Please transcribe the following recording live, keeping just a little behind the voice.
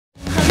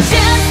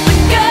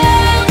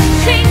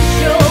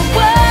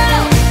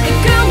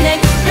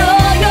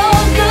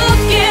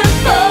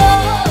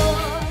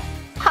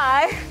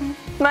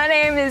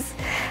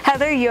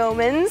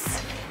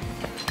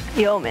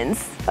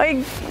Youmans, like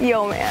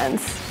Youmans,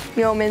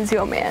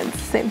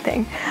 same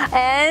thing.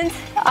 And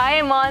I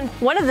am on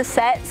one of the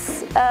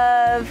sets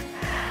of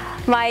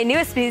my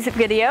newest music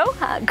video,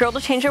 Girl to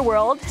Change Your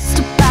World. Just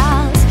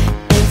about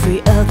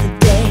every other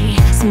day,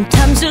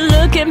 sometimes you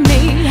look at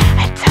me.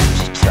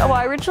 Well,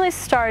 I originally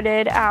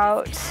started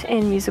out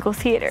in musical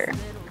theater,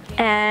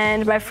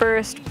 and my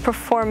first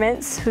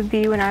performance would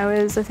be when I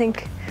was, I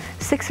think,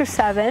 6 or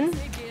 7,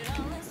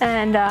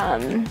 and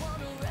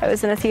I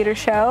was in a theater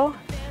show,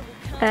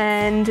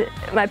 and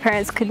my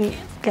parents couldn't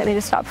get me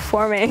to stop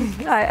performing.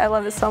 I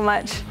love it so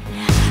much.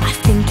 I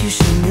think you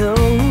should know.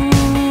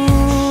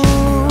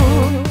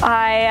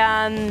 I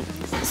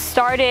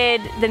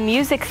started the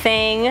music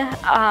thing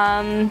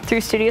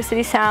through Studio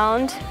City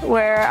Sound,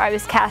 where I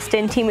was cast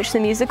in Teen Witch the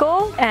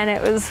Musical, and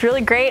it was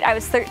really great. I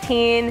was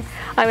 13.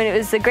 I mean, it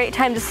was a great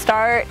time to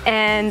start,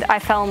 and I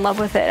fell in love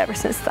with it ever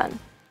since then.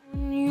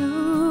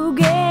 You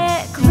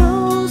get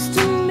close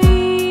to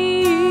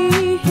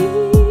me,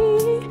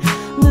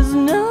 there's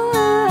no.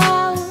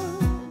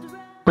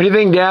 What do you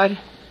think, Dad?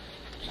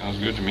 Sounds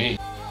good to me.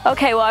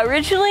 Okay, well, I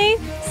originally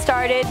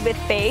started with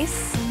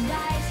bass,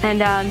 and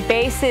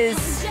bass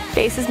is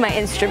my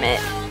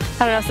instrument.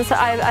 I don't know, since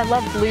I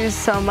love blues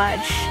so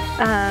much,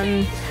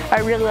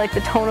 I really like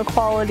the tonal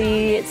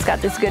quality. It's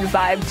got this good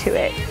vibe to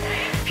it.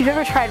 If you've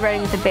ever tried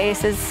writing with the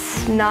bass,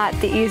 it's not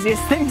the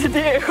easiest thing to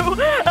do.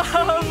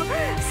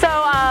 So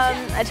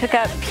I took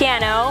up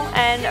piano,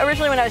 and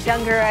originally when I was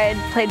younger I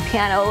had played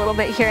piano a little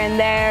bit here and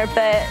there,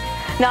 but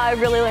now I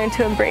really learned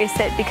to embrace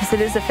it because it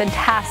is a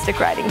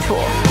fantastic writing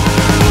tool.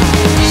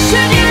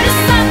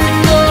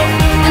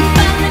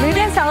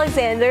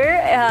 Alexander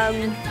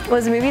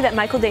was a movie that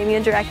Michael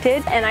Damian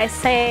directed, and I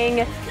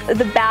sang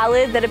the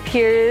ballad that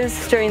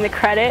appears during the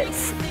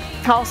credits.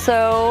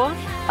 Also,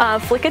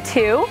 Flicka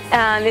 2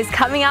 is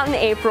coming out in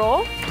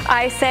April.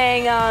 I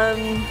sang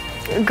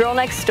Girl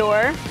Next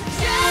Door.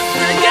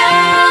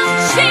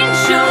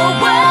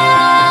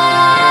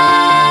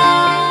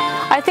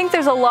 I think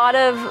there's a lot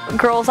of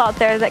girls out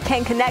there that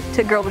can connect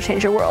to Girl to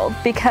Change Your World,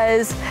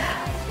 because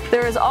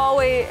there is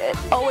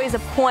always a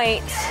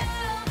point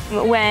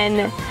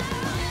when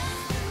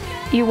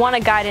you want a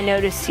guy to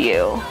notice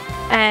you,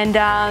 and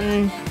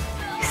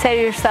say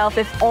to yourself,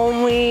 if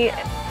only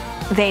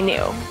they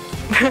knew.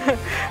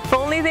 If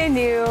only they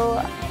knew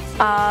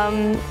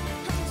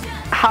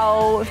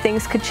how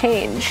things could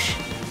change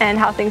and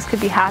how things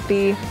could be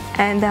happy.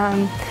 And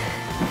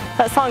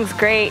that song's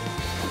great.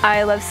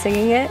 I love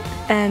singing it,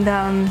 and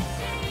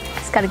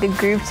it's got a good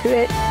groove to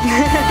it.